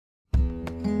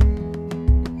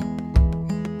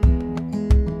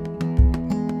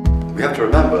We have to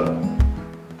remember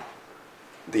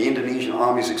the Indonesian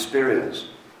Army's experience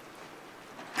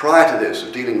prior to this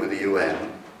of dealing with the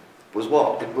UN was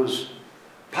what? It was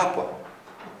Papua.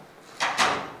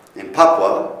 In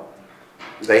Papua,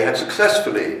 they had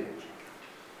successfully,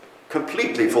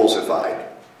 completely falsified,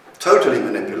 totally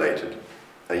manipulated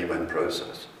a UN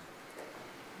process.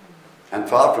 And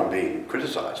far from being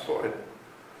criticized for it,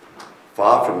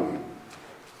 far from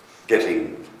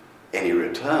getting any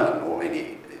return or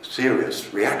any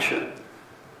serious reaction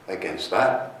against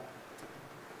that,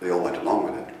 they all went along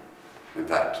with it. In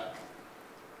fact,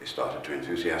 they started to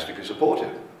enthusiastically support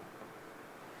it.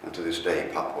 And to this day,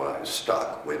 Papua is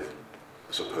stuck with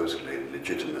a supposedly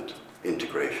legitimate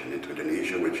integration into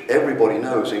Indonesia, which everybody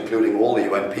knows, including all the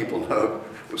UN people know,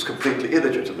 was completely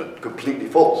illegitimate, completely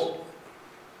false.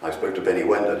 I spoke to Benny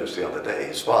Wender just the other day.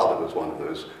 His father was one of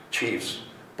those chiefs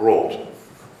brought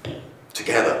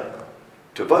together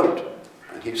to vote.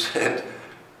 And he said,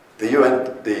 the UN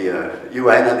and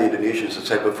the Indonesians had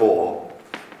said before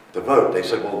the vote, they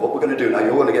said, well, what we're going to do now,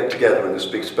 you're going to get together in this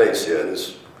big space here,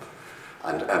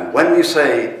 and when we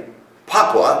say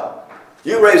Papua,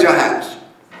 you raise your hands.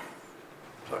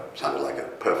 So it sounded like a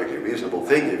perfectly reasonable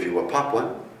thing if you were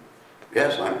Papuan.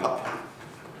 Yes, I'm Papuan.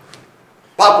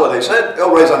 Papua, they said,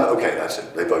 they'll raise hand. Okay, that's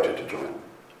it. They voted to join.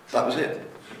 That was it.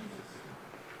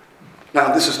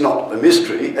 Now, this is not a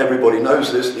mystery. Everybody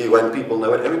knows this. The UN people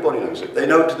know it. Everybody knows it. They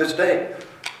know it to this day.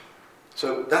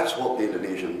 So that's what the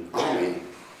Indonesian army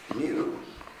knew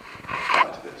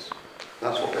prior to this.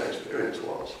 That's what their experience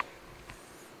was.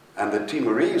 And the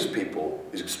Timorese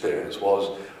people's experience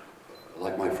was,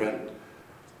 like my friend.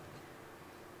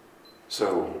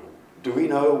 So, do we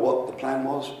know what the plan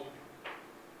was?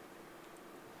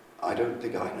 I don't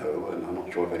think I know, and I'm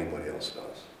not sure if anybody else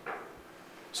does.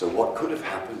 So what could have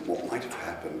happened, what might have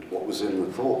happened, what was in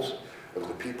the thoughts of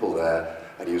the people there,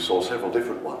 and you saw several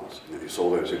different ones. You saw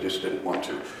those who just didn't want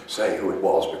to say who it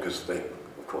was because they,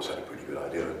 of course, had a pretty good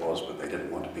idea it was, but they didn't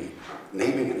want to be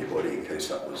naming anybody in case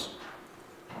that was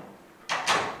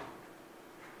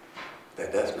their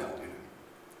death knell, you know.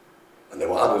 And there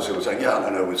were others who were saying, yeah,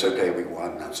 no, it's okay, we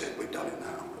won, that's it, we've done it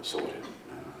now, it's sorted.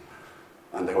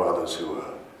 And there were others who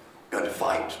were going to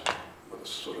fight with a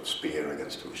sort of spear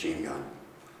against a machine gun.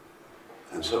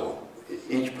 And so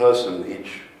each person,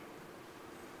 each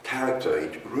character,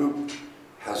 each group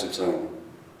has its own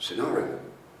scenario.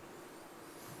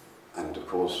 And of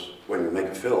course, when you make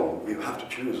a film, you have to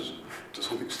choose, to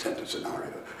some extent, a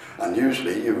scenario. And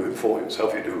usually you inform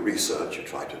yourself, you do research, you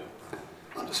try to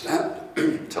understand,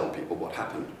 tell people what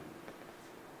happened.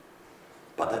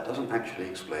 But that doesn't actually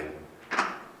explain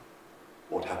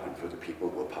what happened for the people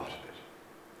who were part of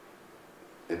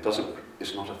it.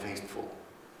 It's not a faithful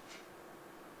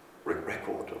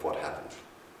record of what happened.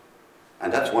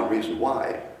 And that's one reason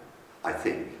why I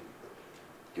think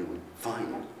you would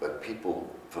find that people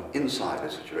from inside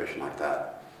a situation like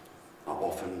that are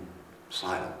often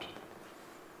silent,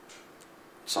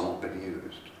 somewhat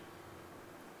bemused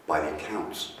by the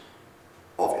accounts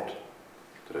of it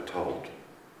that are told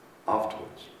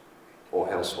afterwards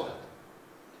or elsewhere.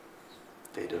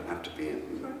 They don't have to be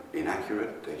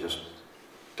inaccurate, they just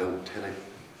don't tell it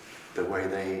the way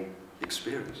they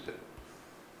experienced it.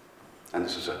 And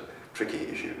this is a tricky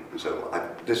issue, and so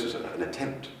this is an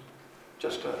attempt,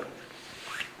 just an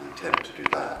attempt to do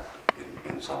that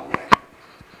in some way.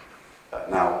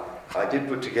 Now, I did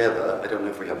put together, I don't know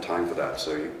if we have time for that,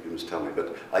 so you must tell me,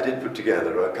 but I did put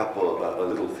together a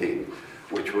little thing,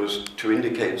 which was to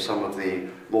indicate some of the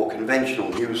more conventional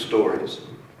news stories.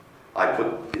 I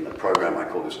put in the program, I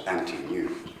call this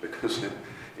anti-news, because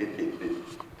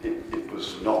it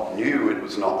was not new, it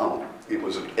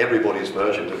was everybody's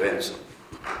version of events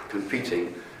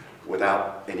competing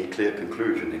without any clear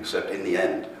conclusion, except in the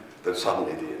end, that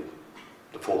suddenly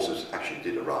the forces actually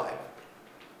did arrive.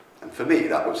 And for me,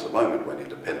 that was the moment when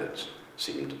independence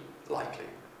seemed likely.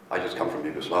 I just come from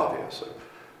Yugoslavia, so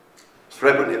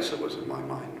Srebrenica was in my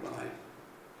mind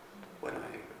when I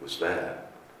was there.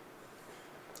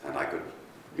 And I could,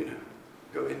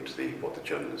 go into what the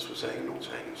journalists were saying and not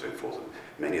saying and so forth. And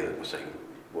many of them were saying,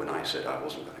 when I said I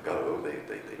wasn't going to go,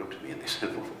 they looked at me and they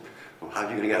said, well, how are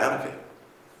you going to get out of here?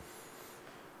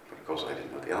 But of course, I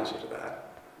didn't know the answer to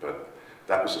that. But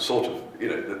that was the sort of,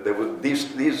 there were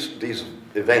these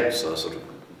events are sort of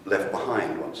left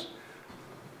behind once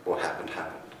what happened.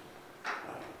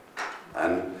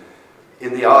 And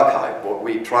in the archive, what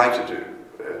we try to do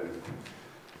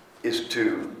is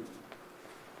to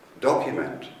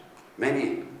document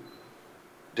many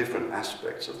different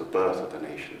aspects of the birth of the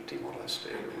nation of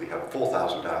Timor-Leste. We have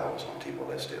 4,000 hours on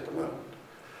Timor-Leste at the moment.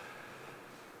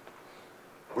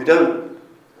 We don't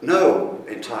know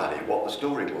entirely what the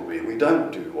story will be. We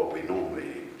don't do what we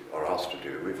normally are asked to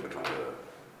do if we're trying to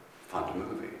fund a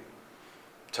movie.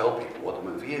 Tell people what the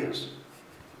movie is.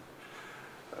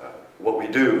 What we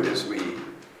do is we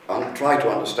try to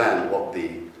understand what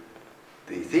the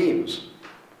themes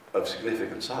of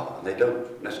significance are, and they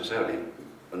don't necessarily,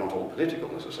 are not all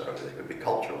political necessarily. They could be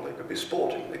cultural, they could be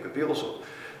sporting, they could be all sorts.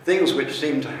 Things which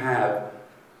seem to have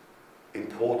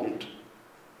important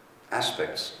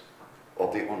aspects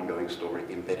of the ongoing story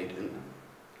embedded in them.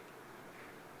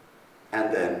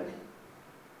 And then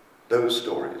those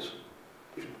stories,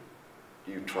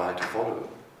 you try to follow them.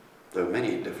 There are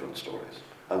many different stories.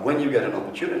 And when you get an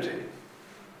opportunity,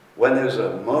 when there's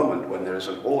a moment, when there's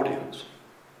an audience,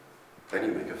 then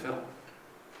you make a film.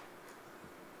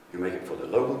 You make it for the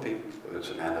local people, whether it's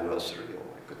an anniversary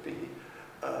or it could be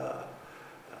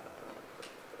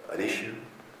an issue,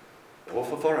 or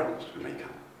for foreigners who may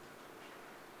come.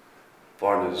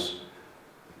 Foreigners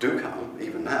do come,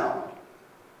 even now,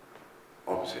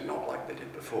 obviously not like they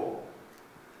did before,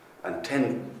 and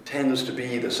tends to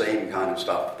be the same kind of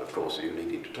stuff, of course, that you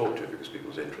need to talk to because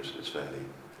people's interest is fairly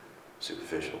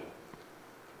superficial.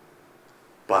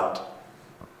 But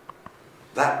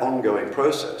that ongoing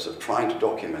process of trying to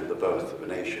document the birth of a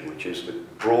nation, which is the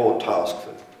broad task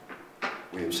that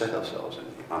we have set ourselves in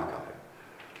the archive,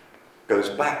 goes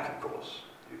back, of course.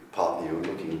 Partly you're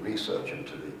looking at research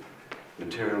into the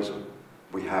materials that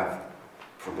we have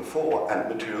from before and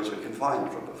materials we can find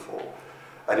from before.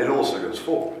 And it also goes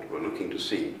forward. We're looking to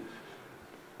see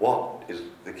what is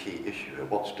the key issue,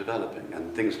 what's developing,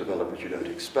 and things develop which you don't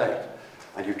expect.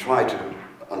 And you try to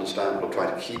understand or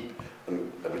try to keep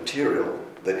a material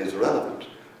that is relevant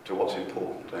to what's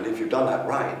important. And if you've done that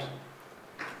right,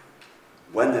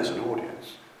 when there's an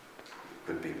audience, it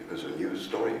could be because of a news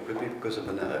story, it could be because of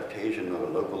an occasion or a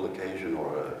local occasion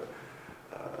or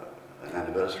an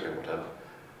anniversary or whatever,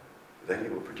 then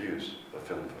you will produce a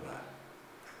film for that,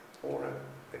 or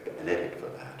an edit for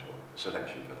that, or a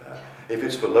selection for that. If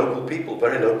it's for local people,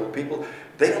 very local people,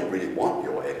 they don't really want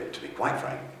your edit, to be quite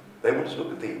frank. They want to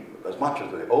look at as much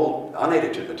of the old,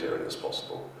 unedited material as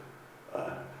possible.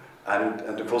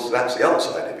 And of course, that's the other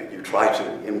side of it. You try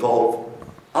to involve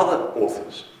other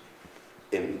authors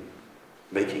in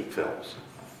making films.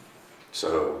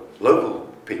 So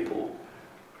local people,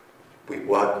 we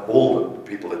work, all the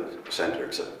people at the centre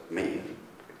except me, and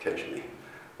occasionally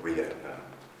we get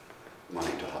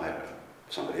money to hire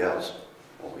somebody else,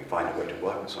 or we find a way to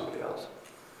work with somebody else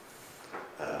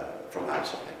from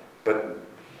outside. But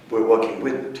we're working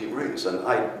with the Timorese, and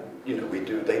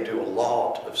they do a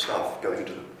lot of stuff going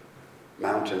to the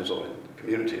mountains or in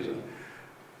communities and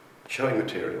showing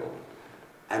material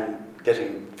and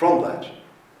getting from that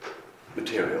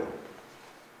material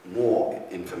more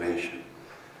information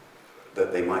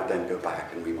that they might then go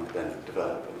back and we might then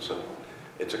develop and so on.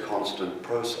 It's a constant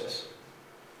process.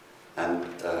 And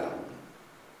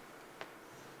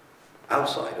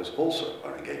outsiders also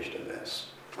are engaged in this.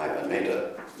 I made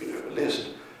a list.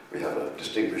 We have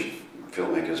distinguished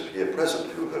filmmakers here present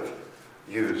who have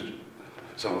used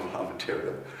some of our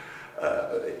material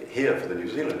here for the New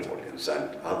Zealand audience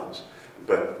and others.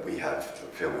 But we have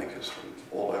filmmakers from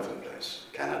all over the place: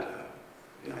 Canada,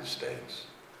 United States,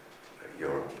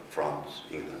 Europe, France,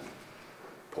 England,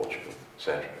 Portugal,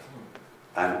 etc.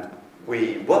 And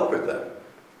we work with them.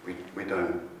 We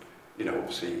don't,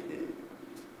 obviously,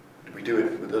 we do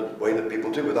it with the way that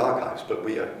people do with archives, but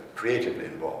we are creatively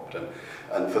involved.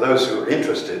 And for those who are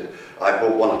interested, I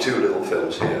brought one or two little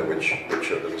films here, which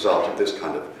are the result of this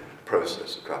kind of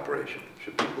process of cooperation,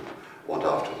 should people want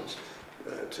afterwards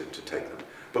to take them.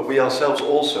 But we ourselves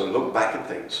also look back at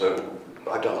things. So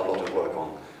I've done a lot of work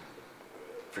on,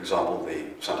 for example, the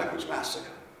Santa Cruz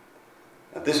massacre.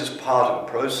 And this is part of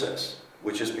a process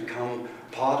which has become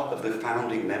part of the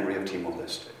founding memory of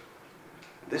Timor-Leste.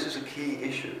 This is a key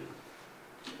issue.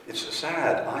 It's a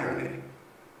sad irony,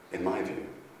 in my view,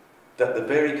 that the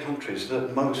very countries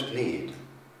that most need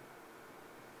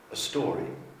a story,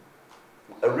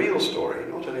 a real story,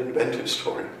 not an invented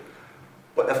story,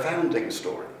 but a founding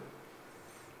story,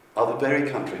 are the very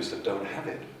countries that don't have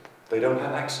it. They don't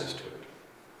have access to it.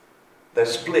 They're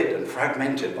split and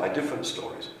fragmented by different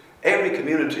stories. Every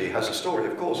community has a story,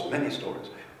 of course, many stories.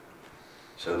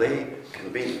 So they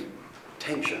can be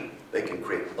tension. They can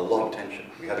create a lot of tension.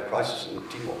 We had a crisis in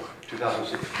Timor,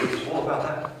 2006. It was all about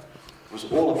that. It was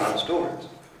all about stories.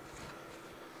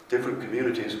 Different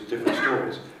communities with different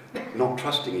stories, not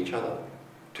trusting each other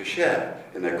to share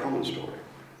in their common story.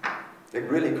 It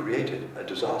really created a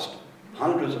disaster.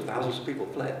 Hundreds of thousands of people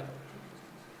fled.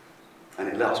 And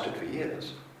it lasted for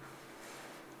years.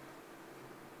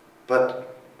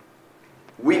 But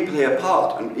we play a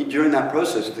part, and during that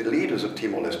process, the leaders of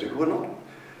Timor-Leste who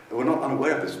were not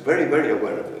unaware of this, very, very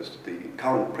aware of this. The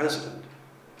current president,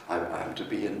 I happened to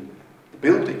be in the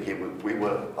building.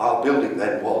 Our building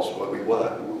then was where we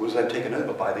were, was then taken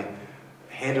over by the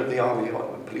head of the army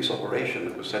police operation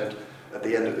that was sent at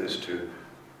the end of this to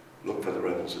look for the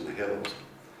rebels in the hills.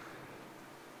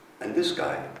 And this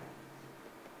guy,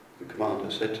 the commander,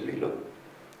 said to me, look,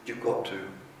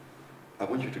 I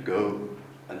want you to go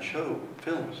and show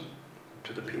films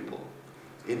to the people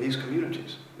in these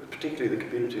communities, particularly the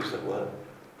communities that were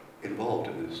involved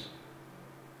in this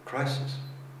crisis,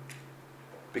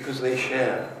 because they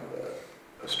share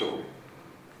a story.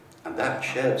 And that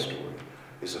shared story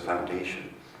is the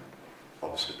foundation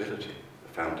of stability,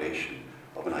 the foundation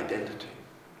of an identity.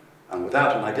 And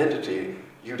without an identity,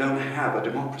 you don't have a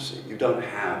democracy, you don't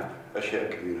have a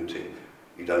shared community,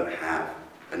 you don't have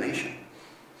a nation.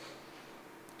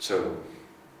 So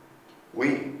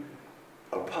we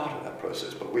are part of that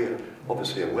process, but we're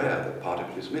obviously aware that part of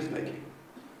it is myth-making.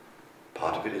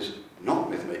 Part of it is not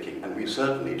myth-making, and we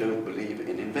certainly don't believe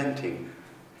in inventing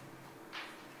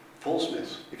false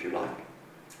myths, if you like.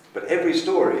 But every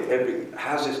story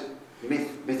has this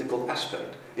mythical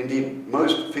aspect. Indeed,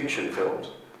 most fiction films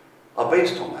are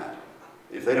based on that.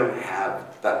 If they don't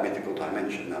have that mythical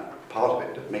dimension, that part of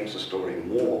it that makes the story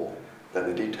more than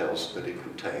the details that it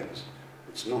contains,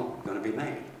 it's not going to be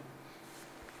made.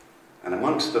 And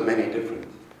amongst the many different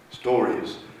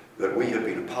stories that we have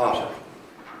been a part of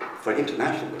for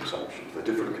international consumption, for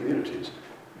different communities,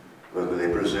 whether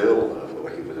they're Brazil, we're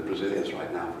working with the Brazilians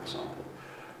right now, for example,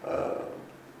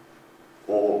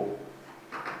 or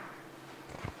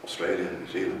Australia, New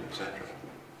Zealand, etc.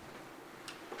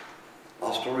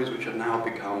 Are stories which have now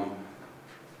become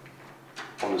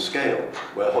on a scale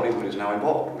where Hollywood is now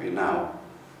involved.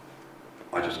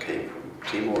 I just came from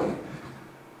Timor,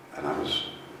 and I was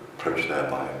approached there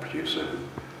by a producer who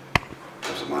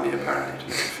has the money apparently to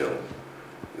make a film.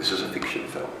 This is a fiction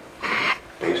film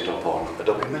based upon a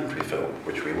documentary film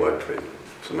which we worked with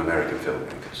some American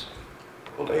filmmakers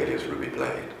called Alias Ruby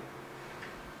Blade,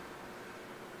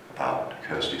 about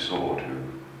Kirsty Sword, who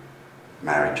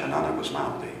married Chanana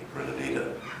Guzman, the guerrilla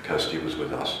leader. Kirsty was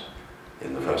with us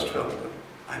in the first film that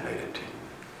I made in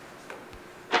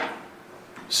Timor.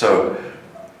 So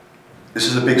this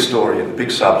is a big story and a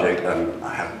big subject, and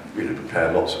I have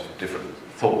prepared lots of different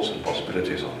thoughts and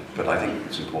possibilities on it, but I think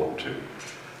it's important to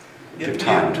give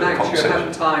time to the conversation. You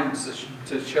have time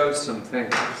to show some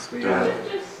things.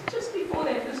 Just before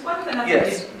that, there's one thing I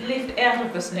think is left out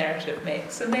of this narrative,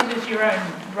 Max, and that is your own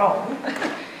role.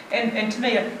 and to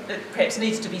me, it perhaps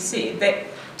needs to be said, that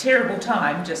terrible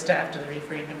time just after the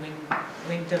referendum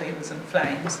when Dili was in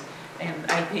flames and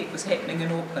APEC was happening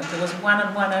in Auckland, there was one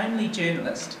and one only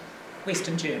journalist,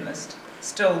 Western journalist,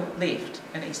 still left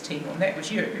in East Timor, and that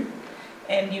was you.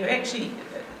 And you actually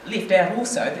left out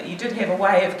also that you did have a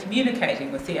way of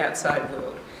communicating with the outside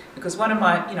world. Because one of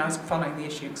my, I was following the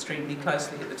issue extremely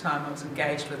closely at the time. I was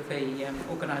engaged with the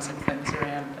organising things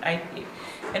around APEC.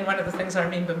 And one of the things I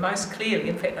remember most clearly,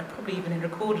 in fact I probably even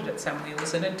recorded it somewhere,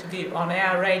 was an interview on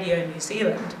our radio in New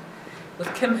Zealand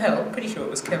with Kim Hill, pretty sure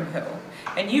it was Kim Hill.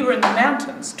 And you were in the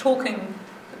mountains talking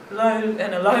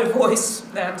in a low voice,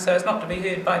 so as not to be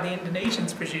heard by the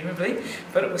Indonesians presumably,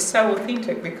 but it was so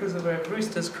authentic because of the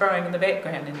roosters crowing in the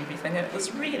background and everything, and it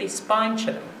was really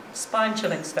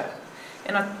spine-chilling stuff.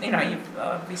 And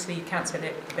obviously you can't say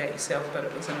that about yourself, but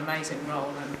it was an amazing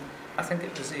role, and I think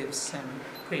it deserves some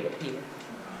credit here.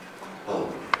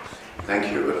 Well,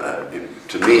 thank you.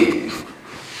 To me,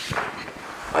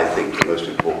 I think the most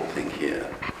important thing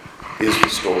here is the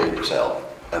story itself.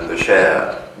 And the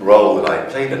shared role that I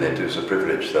played in it is a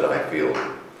privilege that I feel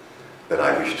that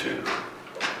I wish to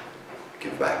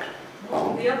give back.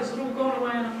 Well, the others have all gone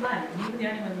away on a plane. You were the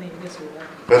only one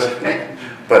there,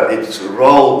 but it's a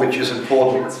role which is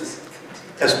important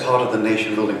as part of the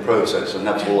nation-building process, and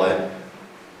that's all I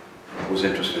was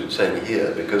interested in saying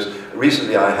here, because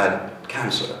recently I had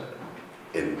cancer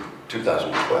in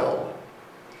 2012,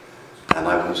 and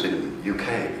I was in the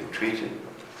UK being treated,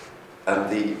 and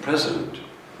the president,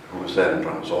 who was then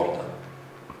Transorta,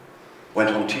 went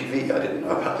on TV. I didn't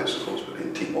know about this, of course, but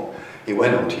in Timor. He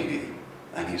went on TV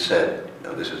and he said,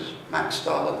 this is Max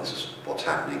Stahl, and this is what's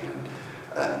happening,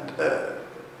 and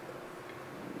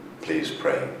please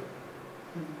pray.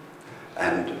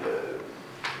 And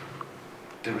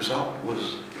the result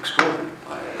was extraordinary.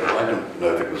 I don't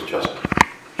know if it was just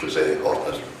Jose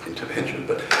Horta's intervention,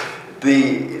 but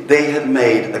they had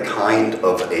made a kind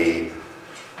of a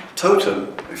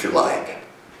totem, if you like,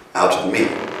 out of me.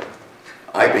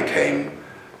 I became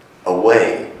a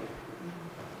way,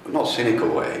 not cynical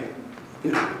way,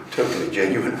 you know, totally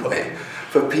genuine way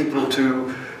for people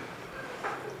to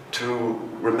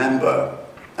remember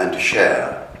and to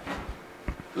share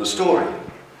the story.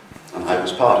 And I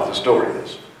was part of the story,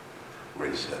 as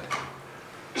Marie said.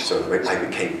 So I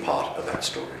became part of that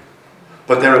story.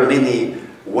 But there are many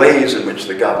ways in which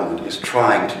the government is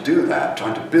trying to do that,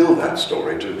 trying to build that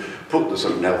story, to put the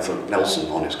sort of Nelson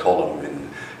on his column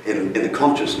in the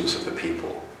consciousness of the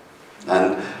people.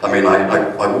 And I mean,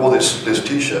 I wore this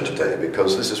T-shirt today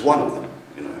because this is one of them,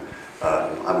 you know.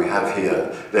 And we have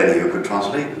here Lenny who could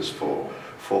translate this for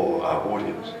our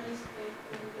audience.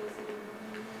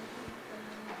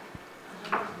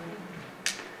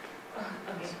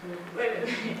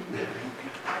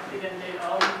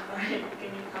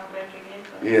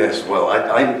 Yes, well,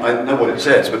 I know what it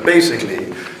says, but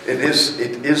basically it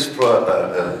is for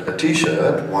a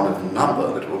T-shirt, one of a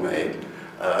number that were made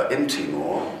in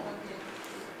Timor,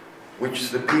 which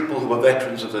the people who were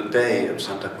veterans of the day of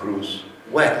Santa Cruz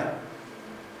wear.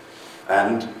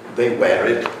 And they wear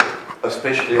it,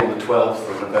 especially on the 12th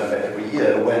of November every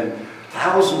year, when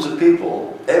thousands of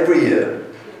people every year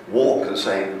walk the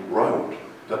same road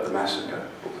that the massacre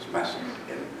was massacred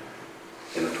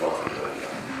in the 12th of November.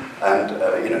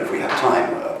 And, you know, if we have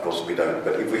time, of course we don't,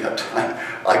 but if we have time,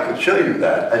 I could show you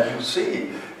that, and you'll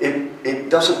see, it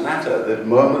doesn't matter that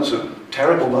moments of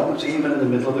terrible moments, even in the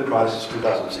middle of the crisis of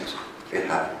 2006, it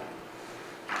happened.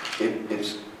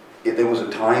 There was a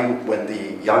time when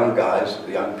the young guys,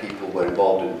 the young people were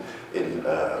involved in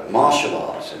martial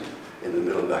arts in the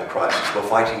middle of that crisis, were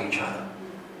fighting each other.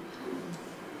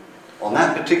 On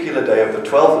that particular day of the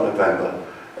 12th of November,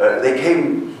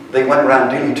 they went around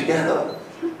dealing together,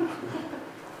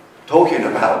 talking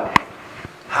about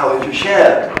how they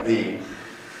shared the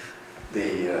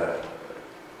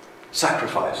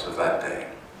sacrifice of that day.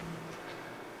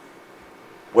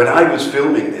 When I was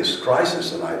filming this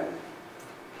crisis, and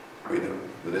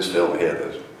with this film here,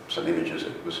 there's some images,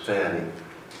 it was fairly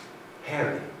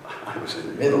hairy. I was in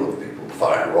the middle of people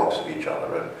firing rocks at each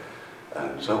other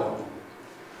and so on.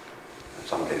 In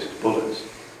some cases, bullets.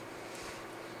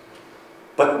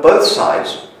 But both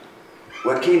sides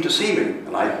were keen to see me,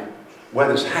 and I wear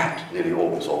this hat nearly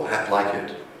always, or a hat like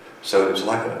it. So it's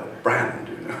like a brand,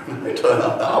 you know. They turn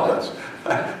up the outlets.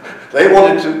 They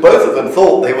wanted to, both of them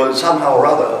thought they were somehow or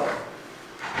other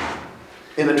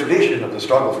in the tradition of the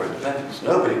struggle for independence.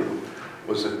 Nobody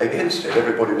was against it,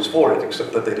 everybody was for it,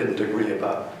 except that they didn't agree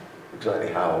about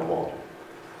exactly how and what.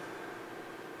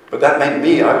 But that meant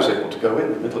I was able to go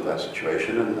in the middle of that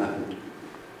situation and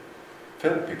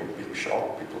film people being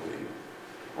shot, people being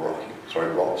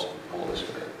throwing rocks, all this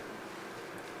stuff.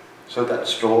 So that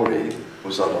story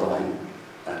was underlying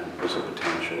and was a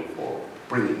potential for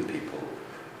bringing people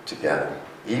together,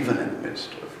 even in the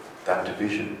midst of that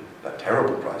division, that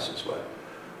terrible crisis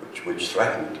which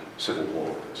threatened civil war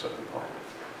at a certain point.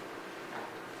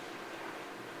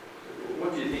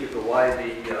 What do you think of the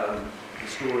way the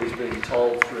story is being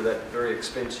told through that very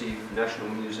expensive National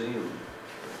Museum?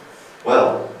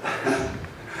 Well,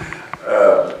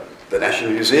 the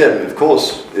National Museum, of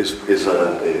course, is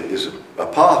a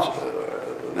part of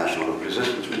the National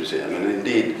Resistance Museum, and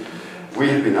indeed, we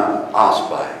have been asked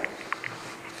by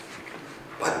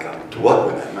the government to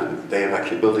work with them, and they are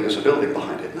actually building us a building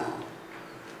behind it now.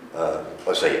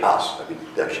 I say us, I mean,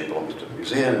 it actually belongs to the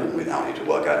museum, and we now need to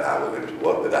work out how we're going to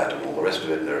work with that and all the rest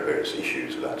of it, and there are various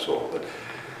issues of that sort, but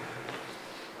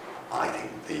I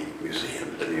think the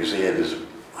museum is,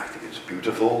 I think it's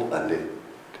beautiful, and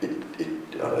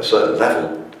on a certain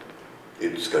level,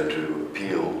 it's going to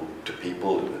appeal to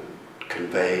people, to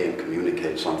convey and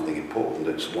communicate something important.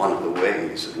 It's one of the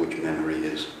ways in which memory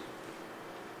is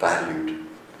valued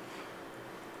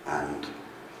and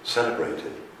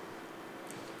celebrated.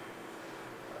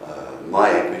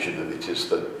 My vision of it is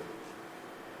that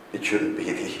it shouldn't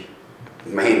be the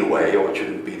main way, or it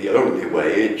shouldn't be the only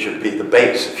way, it should be the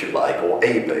base, if you like, or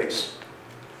a base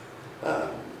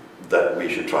that we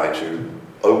should try to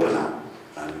open up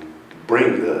and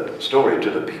bring the story to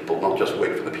the people, not just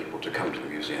wait for the people to come to the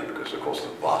museum, because of course the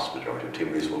vast majority of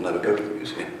Timorese will never go to the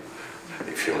museum.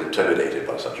 They feel intimidated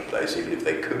by such a place, even if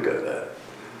they could go there.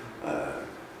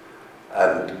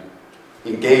 And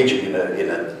engaging in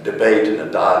a debate, in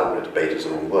a dialogue, a debate is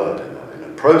the wrong word, in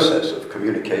a process of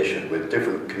communication with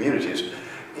different communities,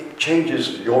 it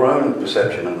changes your own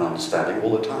perception and understanding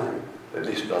all the time. At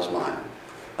least it does mine.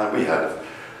 And we have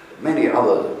many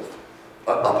other,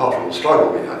 apart from the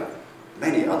struggle, we have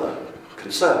many other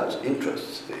concerns,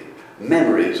 interests. The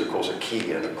memory is, of course, a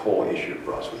key and a core issue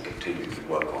for us. We continue to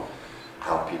work on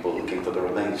how people looking for the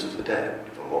remains of the dead,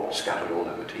 or scattered all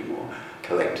over Timor,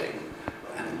 collecting,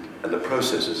 and the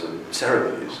processes and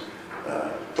ceremonies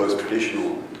both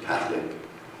traditional and Catholic,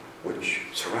 which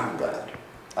surround that.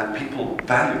 And people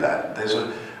value that. There's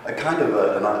a kind of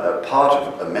a part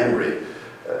of a memory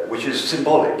which is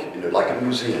symbolic, you know, like a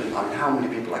museum. I mean, how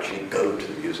many people actually go to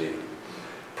the museum?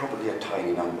 Probably a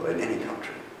tiny number in any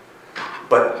country.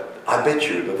 But I bet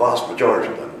you the vast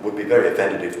majority of them would be very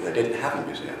offended if they didn't have a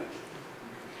museum.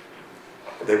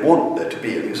 They want there to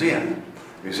be a museum.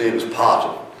 A museum is part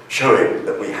of showing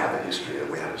that we have a history and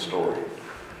we have a story.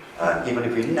 Even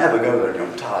if you never go there in your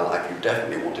entire life, you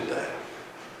definitely want it there.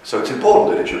 So it's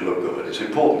important that it should look good. It's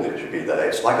important that it should be there.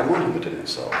 It's like a monument in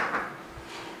itself.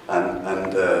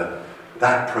 And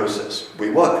that process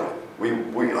we work with.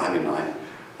 I mean,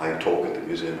 I talk at the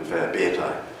museum a fair bit.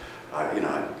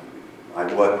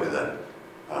 I work with them.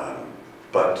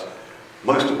 But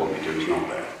most of what we do is not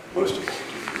there. Most of what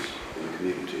we do is in the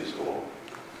communities or,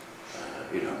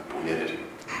 on the editing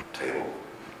table.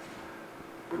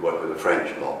 We work with the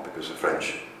French a lot because the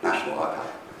French National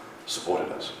Archive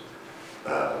supported us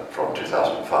from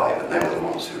 2005, and they were the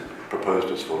ones who proposed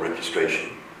us for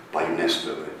registration by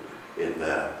UNESCO in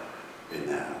their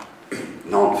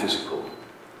non-physical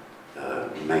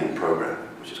main program,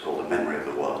 which is called the Memory of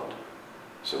the World.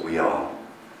 So we are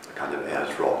a kind of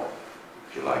Ayers Rock,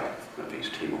 if you like, of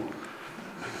East Timor,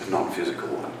 a non-physical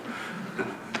one.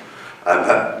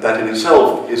 And that in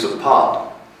itself is a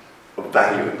part of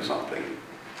valuing something.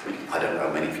 I don't know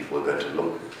how many people are going to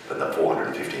look at the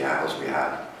 450 hours we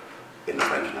have in the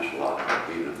French National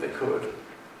Archive, even if they could.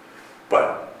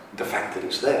 But the fact that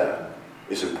it's there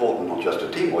is important not just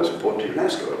to Timor, it's important to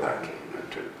UNESCO, apparently,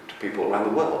 to people around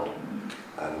the world.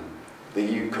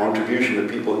 The contribution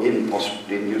of people in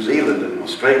New Zealand and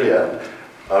Australia,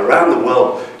 around the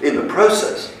world, in the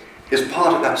process, is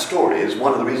part of that story, is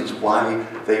one of the reasons why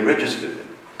they registered it.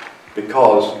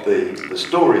 Because the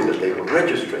story that they were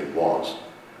registering was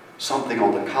something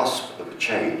on the cusp of a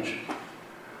change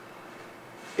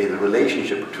in the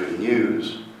relationship between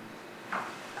news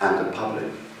and the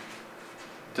public.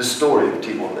 The story of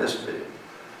Timor-Leste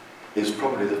is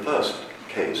probably the first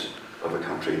case of a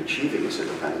country achieving its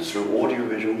independence through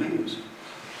audiovisual means,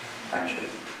 actually.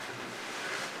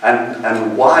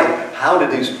 And why? How did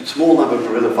these small number of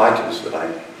guerrilla fighters that I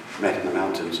met in the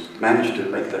mountains manage to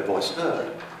make their voice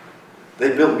heard?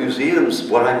 They built museums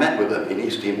where I met with them in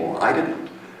East Timor. I didn't.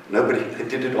 Nobody, they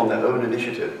did it on their own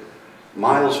initiative.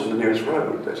 Miles from the nearest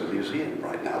road, there's a museum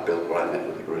right now built where I met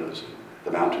with the guerrillas in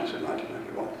the mountains in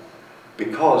 1991.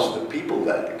 Because the people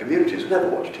there, the communities, never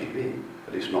watch TV,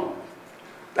 at least not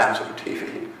that sort of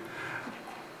TV.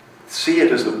 See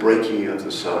it as the breaking of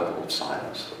the circle of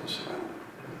silence that was surrounding.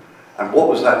 And what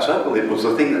was that circle? It was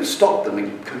the thing that stopped them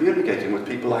in communicating with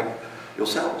people like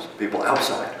yourselves, people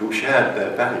outside who shared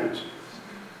their values.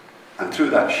 And through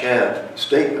that shared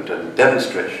statement and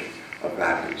demonstration of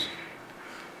values,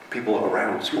 people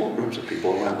around, small groups of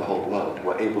people around the whole world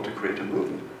were able to create a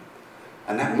movement.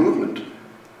 And that movement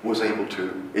was able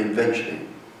to eventually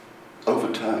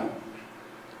overturn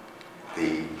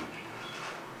the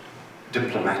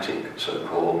diplomatic,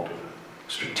 so-called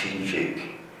strategic,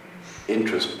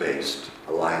 interest-based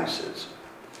alliances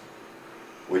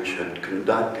which had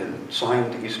conducted and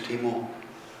signed East Timor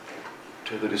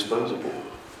to the disposable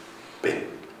bin.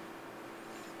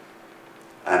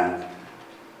 And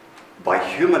by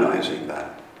humanizing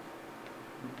that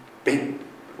bin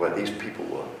where these people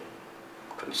were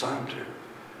consigned to,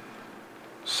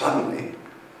 suddenly,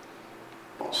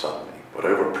 not suddenly, but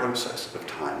over a process of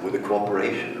time, with the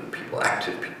cooperation of people,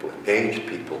 active people, engaged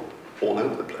people all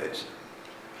over the place,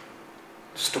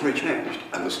 the story changed,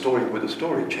 and the story with the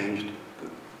story changed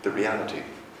the reality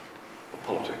of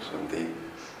politics, and the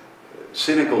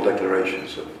cynical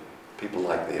declarations of people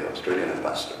like the Australian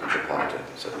ambassador in Jakarta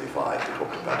in '75, who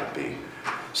talked about it being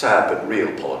sad but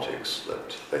real politics,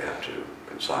 that they had to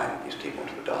consign East Timor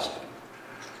to the dustbin,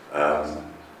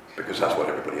 because that's what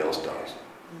everybody else does,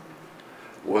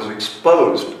 was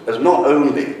exposed as not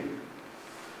only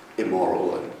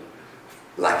immoral and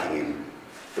lacking in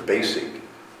the basic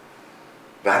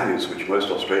values which most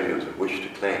Australians have wished to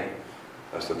claim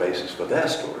as the basis for their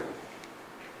story,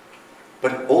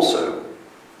 but also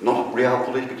not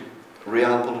realpolitik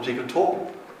at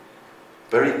all.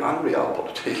 Very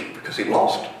unrealpolitik, because he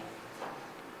lost.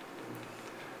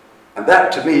 And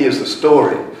that, to me, is the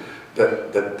story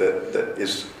that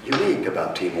is unique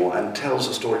about Timor and tells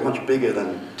a story much bigger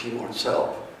than Timor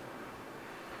itself.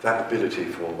 That ability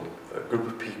for a group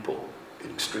of people in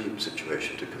extreme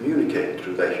situation to communicate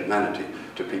through their humanity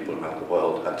to people around the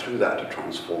world, and through that to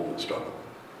transform the struggle.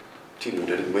 Timor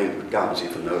didn't win with guns,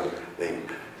 even though they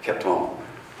kept on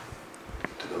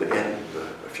to the end,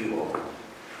 a few of them.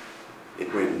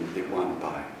 It won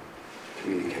by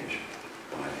communication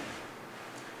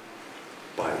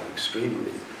by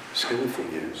extremely skillful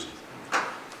use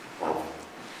of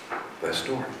their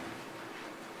story.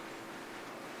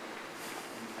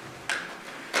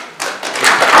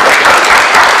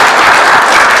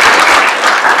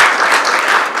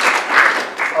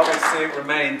 Obviously, it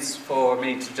remains for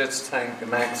me to just thank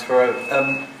Max for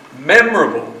a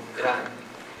memorable,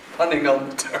 punning on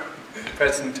the term,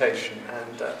 presentation.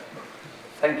 And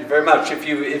thank you very much.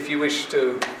 If you wish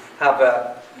to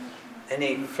have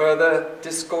any further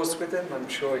discourse with him, I'm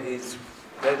sure he's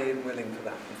ready and willing for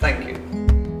that. Thank you.